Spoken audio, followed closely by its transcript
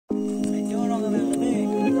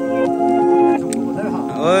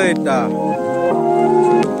Oi dah.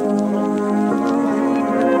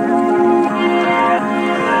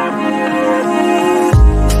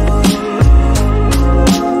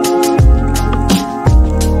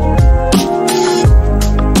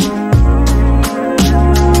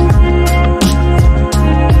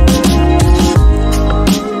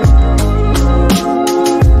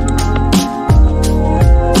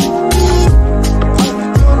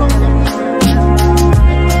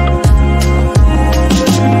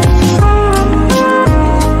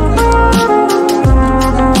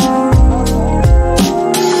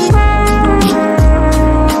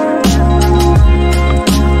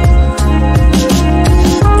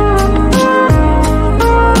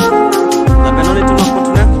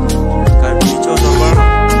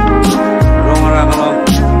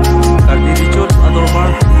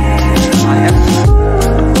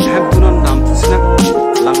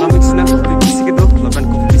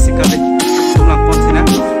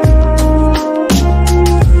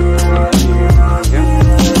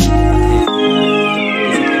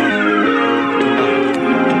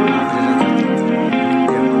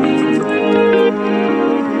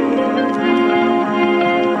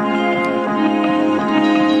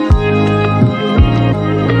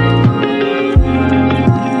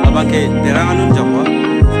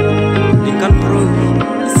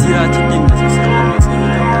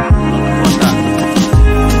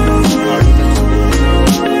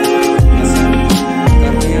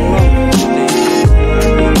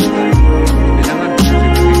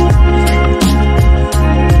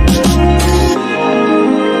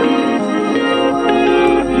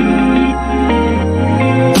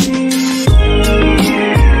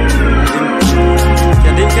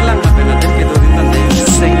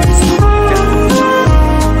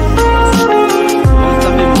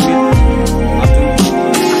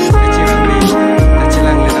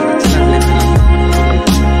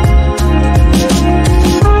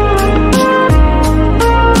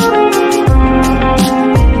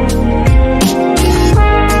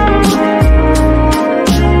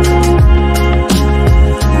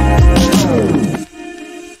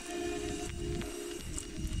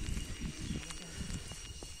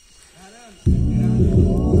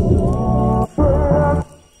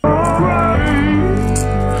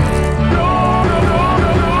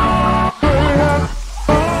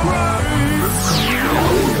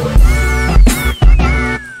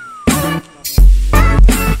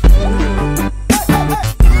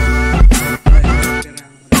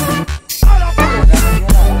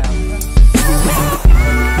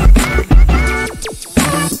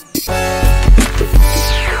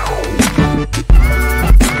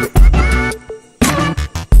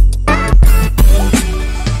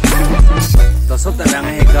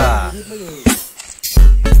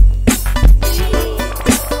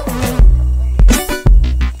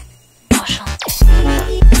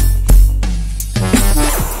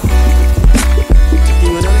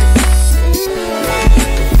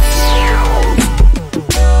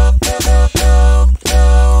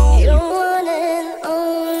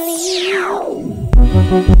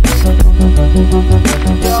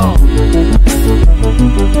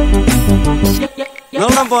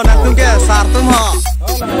 Nong nampo nak tum ke sartum ho.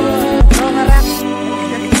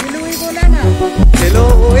 Hello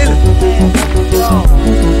oil.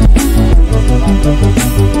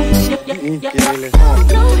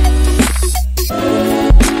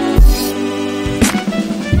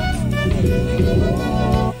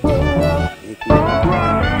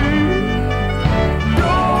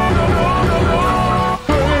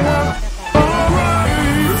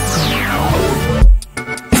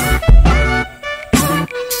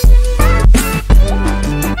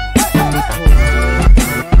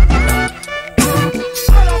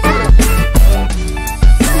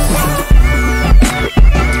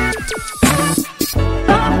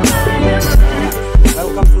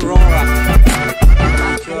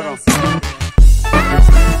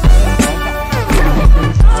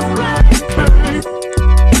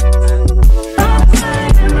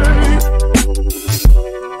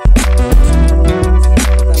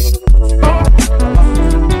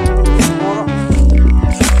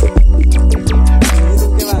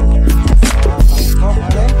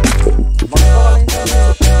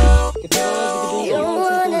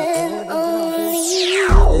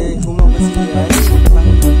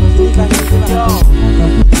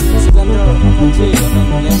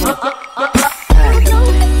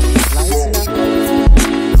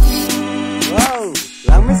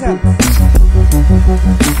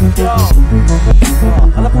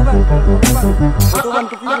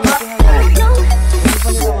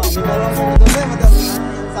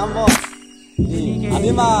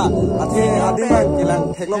 Adi mah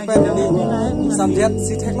kilang teklong pen ini samjat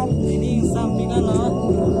si teklong. Ini sampingan loh.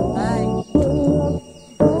 Hai.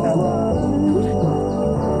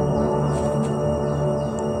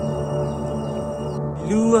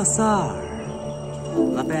 Lu asar.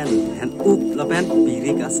 Lapen and up lapen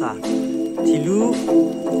birik asar. Tilu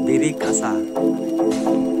birik asar.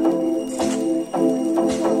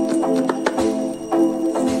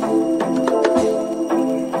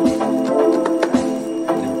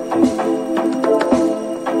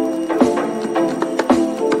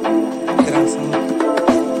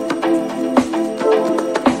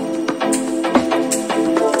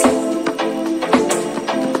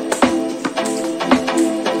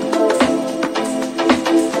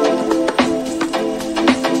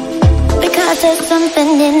 There's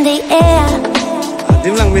something in the air.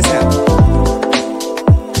 Dim lang miss ya.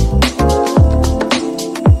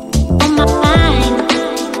 On my mind.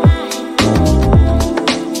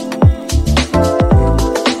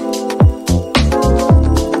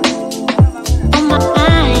 On my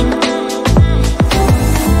mind.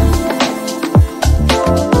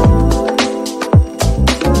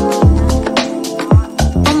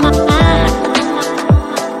 On my mind.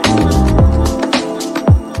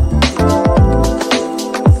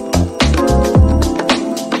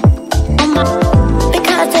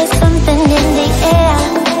 Because there's something in the air.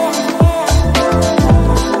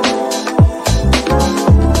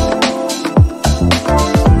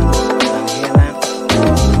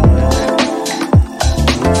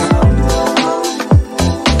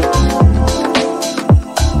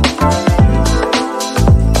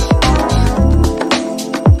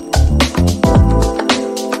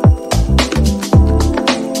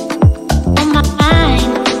 On my mind.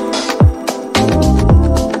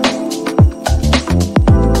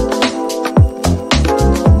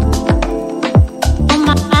 On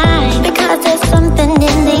my mind. Because there's something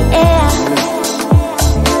in the air.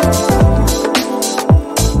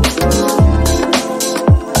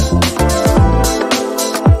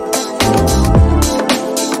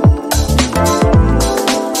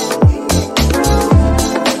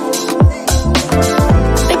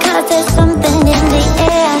 Because there's something in the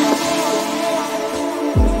air.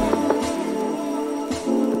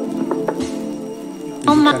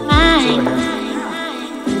 On my mind.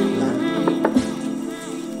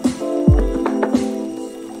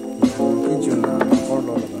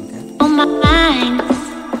 On my mind.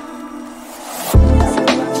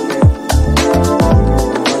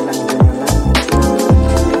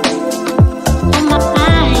 On my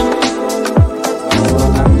mind.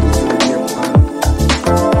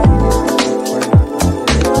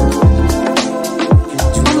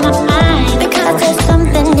 On my mind. Because there's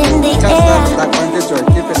something in the air.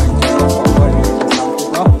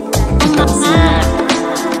 On my mind.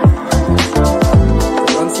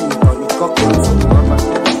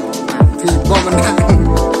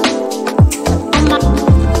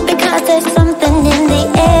 Because there's something in the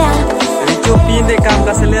air. Chupin de kam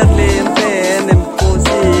ka seler lente nem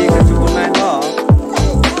posi ka chupun nai ho.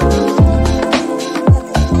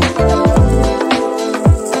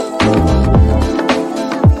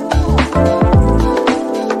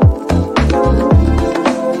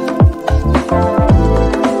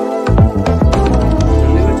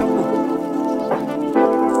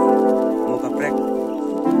 Muka prek.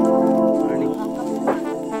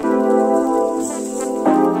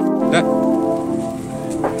 Dah.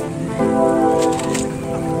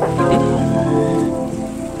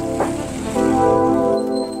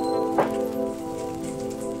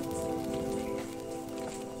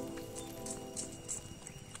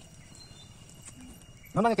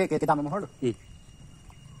 Nona que dá mejor.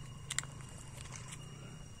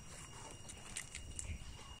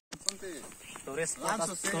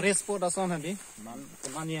 Turis po dason hadi.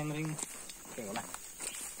 Man yang ring.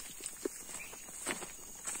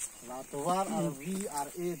 La tovar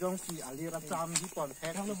RVRA dong si ali racham di pon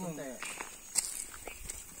thek lo bung te.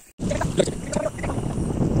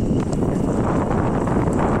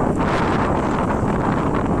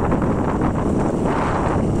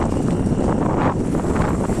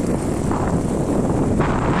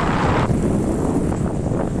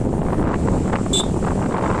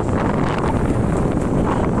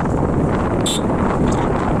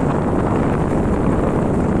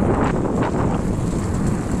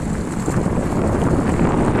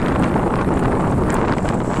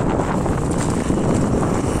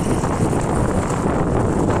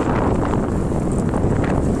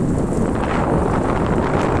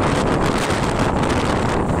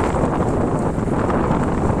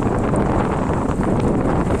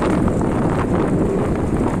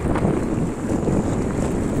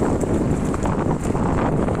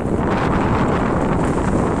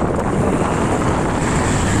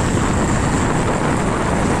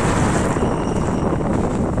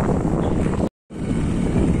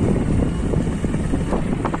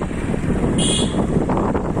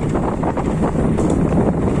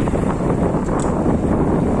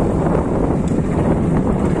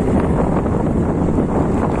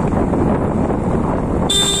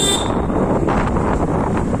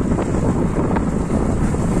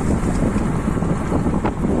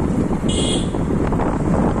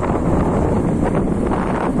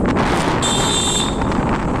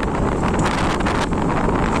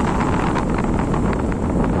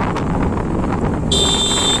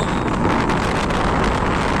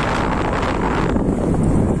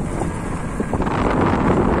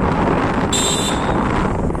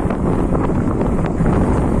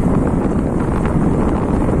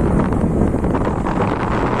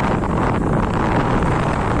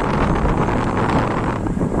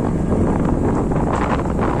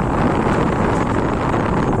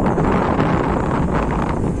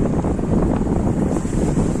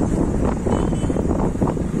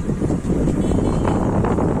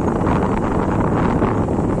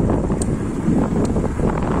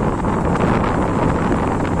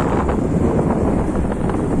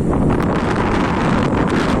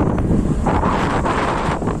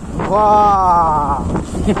 Wow.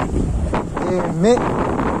 Mẹ.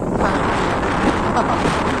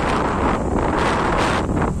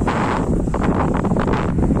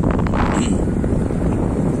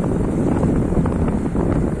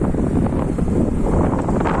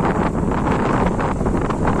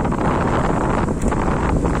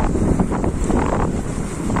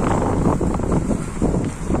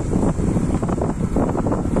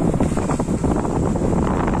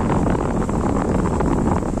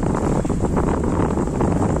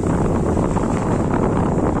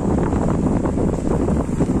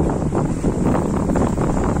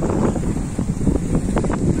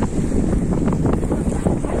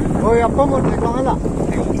 Ôi, apa mau take long lah?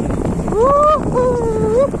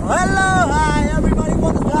 Hello.